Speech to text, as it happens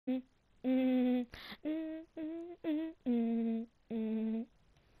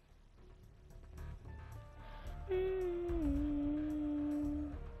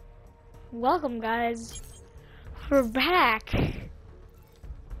Welcome, guys. We're back.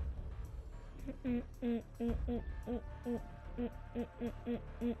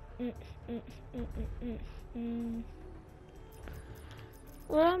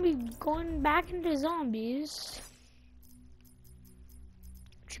 Well, I'll be going back into zombies.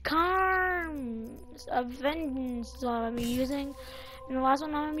 Charms of Vengeance is what I'm using. And the last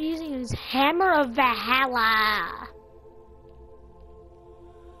one I'm using is Hammer of Valhalla,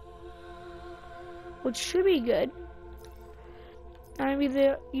 which should be good. I'm going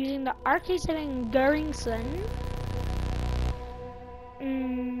to be using the RK7 garingson.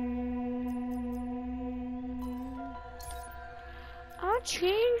 I'll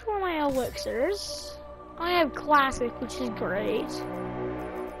change one of my elixirs. I have classic, which is great.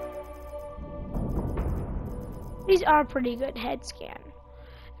 These are pretty good. Head scan.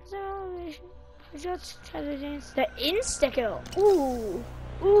 The insta kill. Ooh.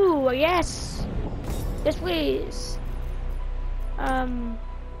 Ooh, yes. Yes, please.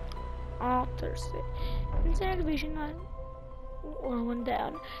 Alter state. Instant activation on or one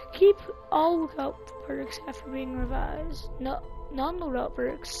down. Keep all lookout perks after being revised. No, non-loadout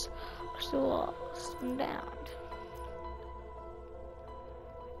perks are still lost and downed.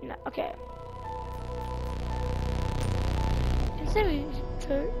 No, okay. Instead of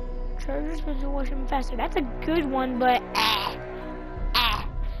chargers supposed to wash them faster. That's a good one, but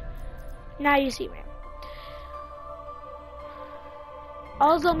now you see me.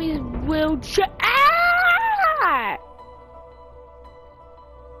 All zombies will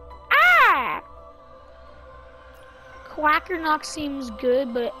Quacker knock seems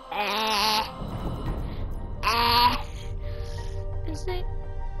good, but is it?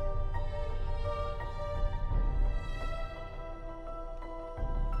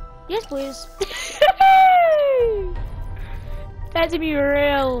 Yes, please. That's gonna be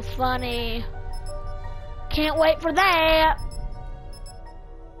real funny. Can't wait for that.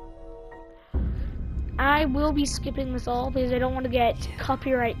 I will be skipping this all because I don't want to get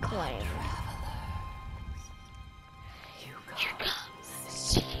copyright claim. You come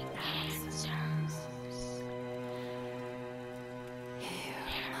seeking answers. Hear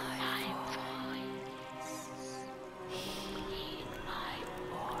my voice. Heed my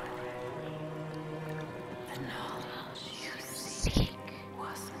warning. The knowledge you seek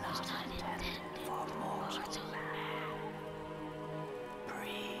was not intended for mortal man.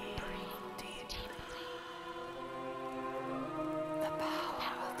 Breathe deeply. The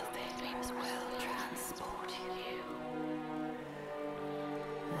power of the vapors will transport you.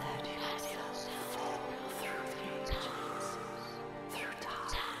 Let yourself fall through the ages, through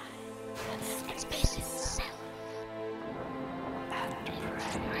time, and space itself, and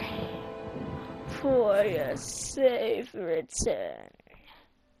pray for your safe return.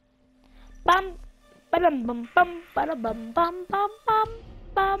 Bum, ba-dum, bum, bum, ba-da-bum, bum, bum, bum,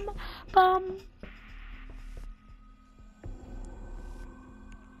 bum, bum.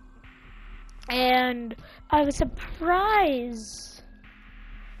 And I was surprised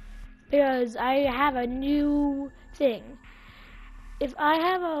because I have a new thing. If I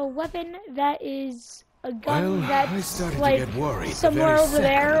have a weapon that is a gun that's like somewhere over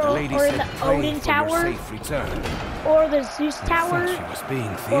there, or in the Odin Tower, or the Zeus Tower,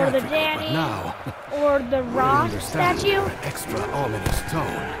 or the Danny, or the Ross statue, extra ominous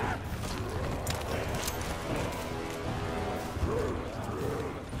tone.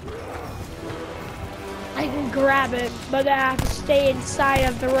 I can grab it, but I have to stay inside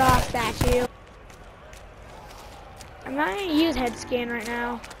of the Ross statue. I'm not gonna use head scan right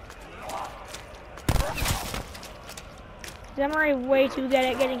now. I'm already way too good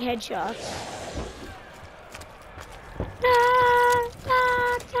at getting headshots. The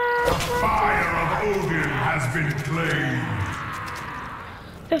fire of Odin has been claimed.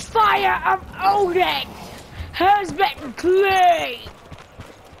 The fire of Odin has been claimed.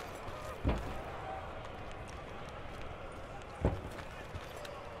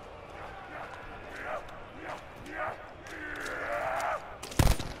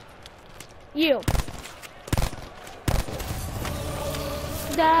 You.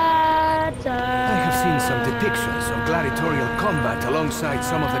 I have seen some depictions of gladiatorial combat alongside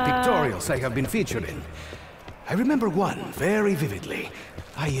some of the pictorials I have been featured in. I remember one very vividly.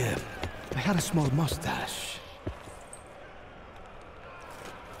 I had a small mustache.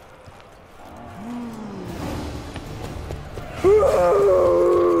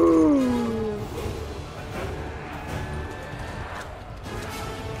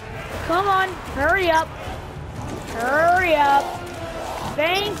 Come on, hurry up. Hurry up.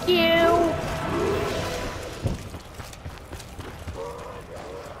 Thank you.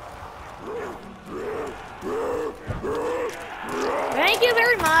 Thank you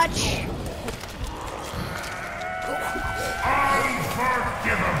very much.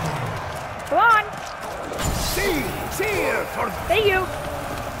 Unforgivable. Come on. Cheer for... Thank you.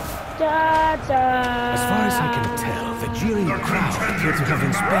 Da, da. As far as I can tell, the jeering crowd appear to have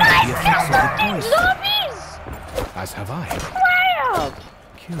inspired the effects of the poison. Zombies! As have I. Crap!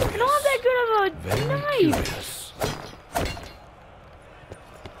 Curious. Not that good of a Very knife. curious.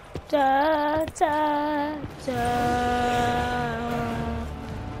 Da, da, da.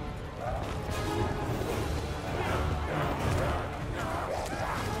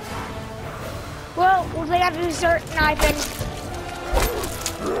 Well, we'll take out to start knifing.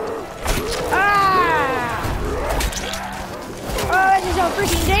 Ah! Oh, this is so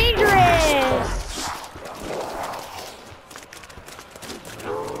freaking dangerous!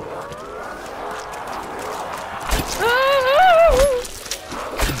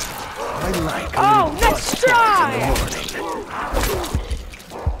 I like a Oh, little let's buzz try! in the morning.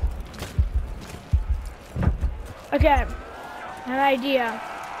 Okay, an idea.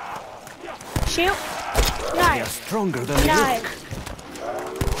 Shoot. They are Knife. stronger than they Knife.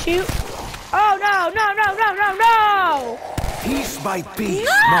 look. Shoot. Oh, no, no, no, no, no, no! Piece by piece,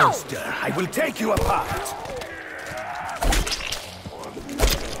 No! monster. I will take you apart.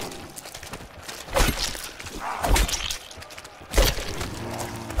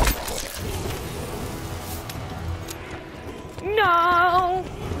 No!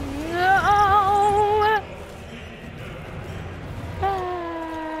 No!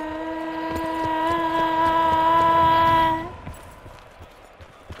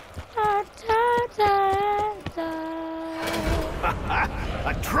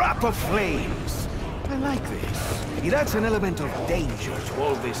 A trap of flames. I like this. It adds an element of danger to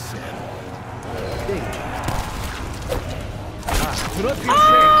all this danger. Do not be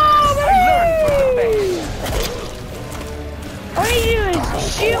afraid. I learned from the best. All you do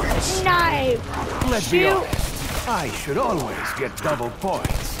is shoot, knife. Let's be honest. I should always get double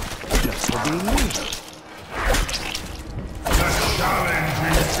points. Just for being me. The challenge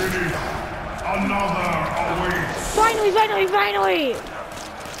is finished. Another awaits. Finally, finally, finally!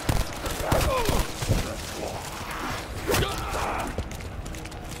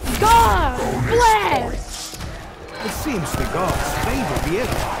 God bless! It seems the gods favor the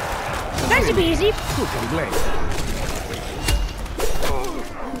enemy. That should be easy. Who can blame?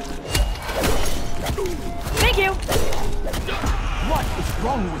 Thank you. What is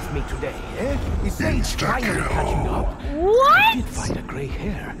wrong with me today, eh? Is age finally catching up? I What? did find a gray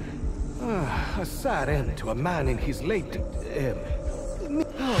hair. A sad end to a man in his late... Okay.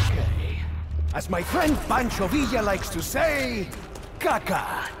 As my friend Pancho Villa likes to say,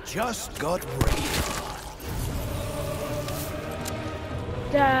 Caca just got brave.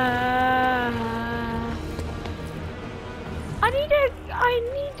 I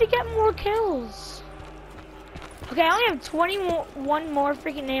need to get more kills. Okay, I only have 21 more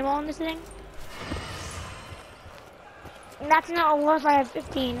freaking ammo on this thing. And that's not a lot if I have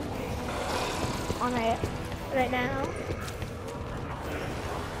 15 on it right now.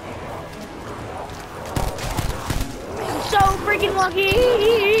 I'm so freaking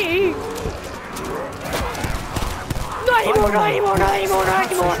lucky. Not anymore, not anymore, not anymore, not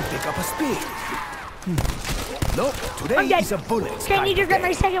Perhaps anymore. I should pick up a speed. Nope, today I'm dead. is a bullet. Okay, I need to get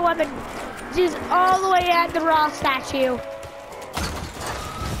my second weapon. This is all the way at the Raw statue.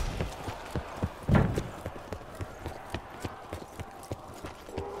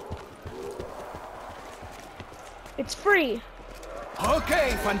 It's free.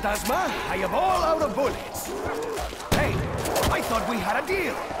 Okay, Phantasma, I am all out of bullets. Hey, I thought we had a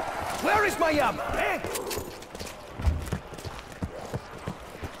deal. Where is my ammo, eh?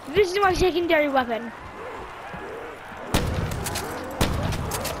 This is my secondary weapon.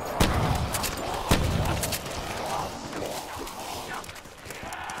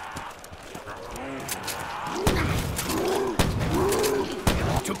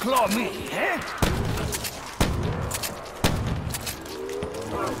 To claw me, eh?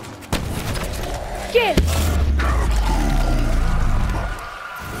 Get!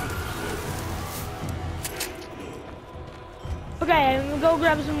 Okay, I'm gonna go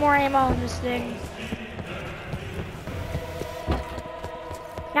grab some more ammo on this thing. Now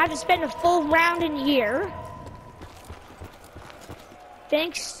I have to spend a full round in here.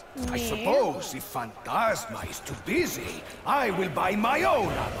 Thanks, I me. suppose if Phantasma is too busy, I will buy my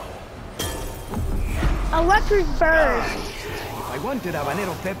own ammo. Electric burst. If I wanted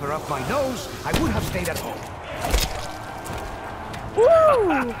habanero pepper up my nose, I would have stayed at home.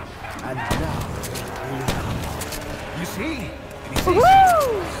 Woo! And now, you see? This is...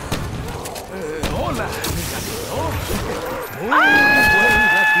 hola, gatito. Muy buen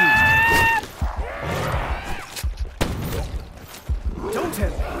gatito. Don't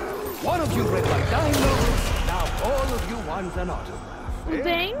tell me. One of you read my dialogue, now all of you want an autograph. Eh?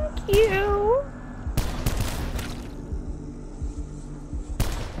 Thank you.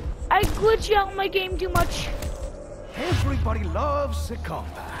 I glitch out my game too much. Everybody loves a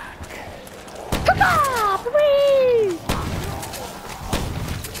comeback. Caca! Whee!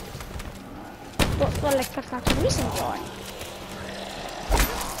 Well, like that's a recent one.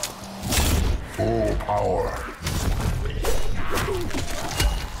 Full power.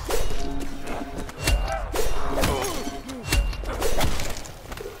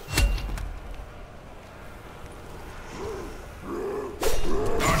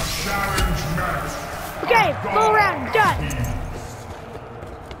 Okay, full round, done.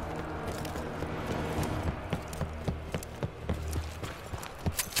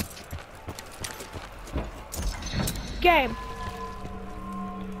 Game.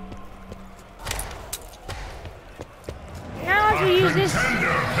 Now I have to use this.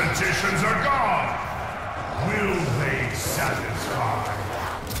 Contender petitions are gone. Will they satisfy?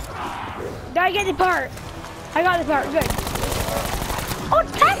 Did I get the part? I got the part, good. Oh,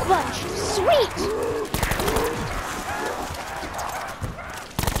 it's Pack Punch! Sweet!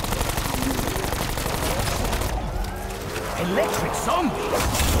 Electric zombie.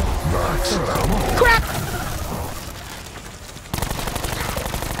 Crap!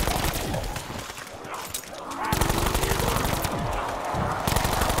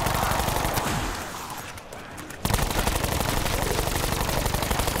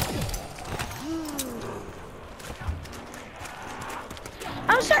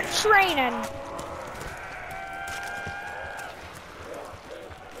 I'll start training.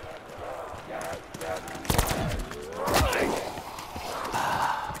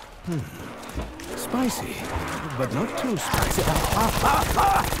 Spicy, but not too spicy.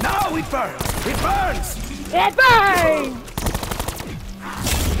 Now it burns! It burns! It burns!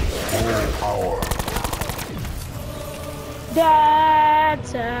 Full power.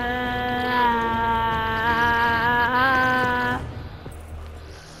 That's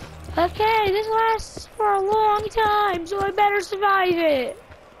okay, this lasts for a long time, so I better survive it.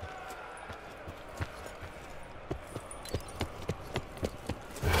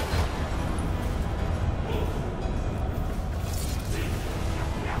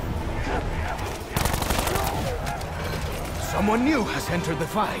 Someone new has entered the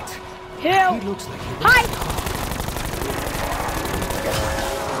fight. Who? He looks like he... Hi!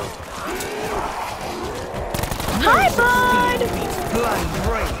 Hi, bud! Blind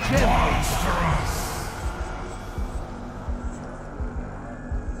brain gently.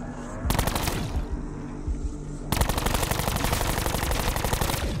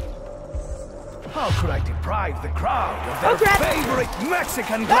 How could I deprive the crowd of their favorite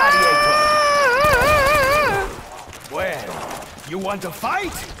Mexican gladiator? Well, you want to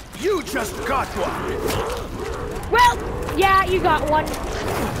fight? You just got one. Well, yeah, you got one. They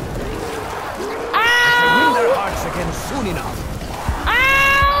win their hearts again soon enough.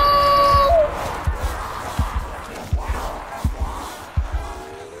 Ow!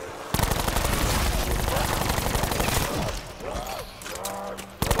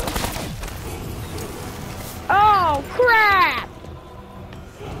 Oh, crap!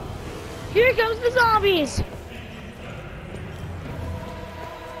 Here comes the zombies!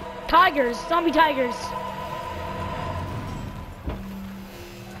 Tigers, zombie tigers.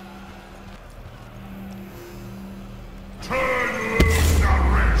 Turn loose, the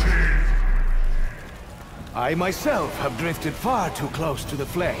wretched. I myself have drifted far too close to the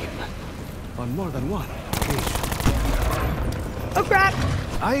flame. On more than one occasion. Oh crap!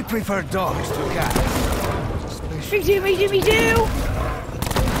 I prefer dogs to cats. Me too, me too, me too!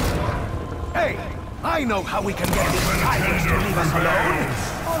 Hey, I know how we can get these tigers to leave us alone.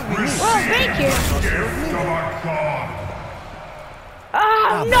 Well, thank you! Gift of our god.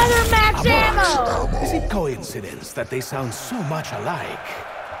 Oh, another max ammo! Is it coincidence that they sound so much alike?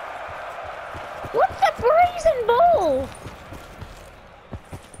 What's the brazen bowl?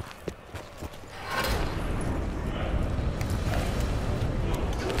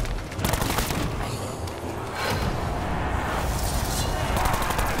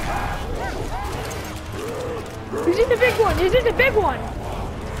 Is it the big one? Is it the big one?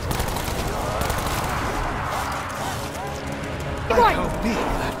 Come Like on! how big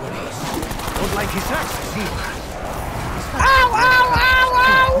that one is. Don't like his axes either. His Ow, ow, ow,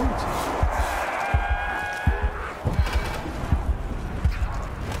 ow!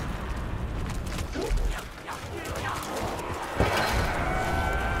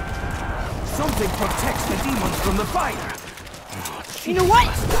 Something protects the demons from the fire. You know what?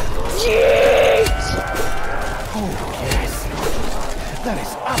 Yeet! Oh, yes. That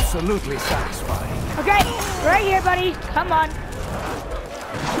is absolutely satisfying. Okay, right here, buddy. Come on.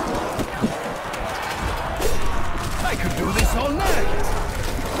 I could do this all night.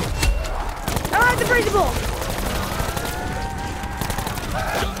 I don't have the breathable.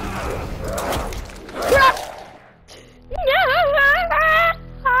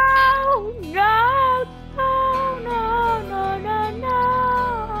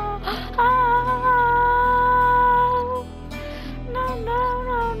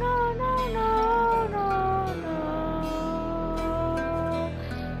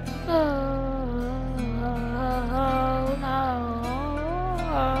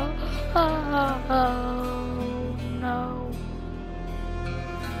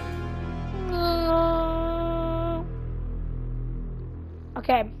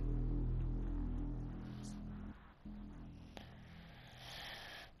 Okay.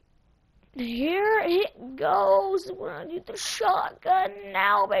 Here it goes. We're gonna do the shotgun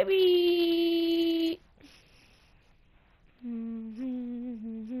now, baby.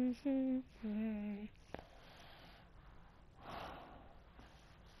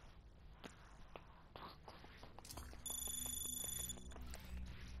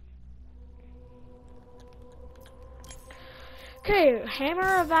 Okay,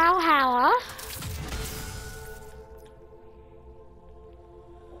 Hammer of Valhalla.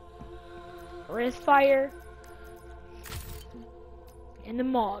 Wristfire. And the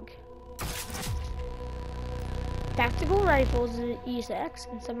Mog. Tactical rifles is the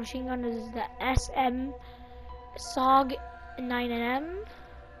E6, and submachine gun is the SM SOG 9M.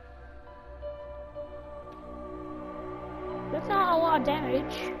 That's not a lot of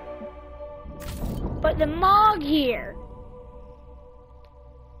damage. But the Mog here.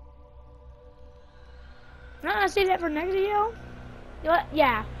 I'm not gonna save that for next video. You know what?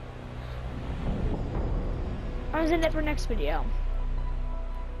 Yeah. I'm gonna save that for next video.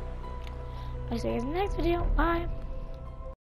 I'll see you guys in the next video. Bye.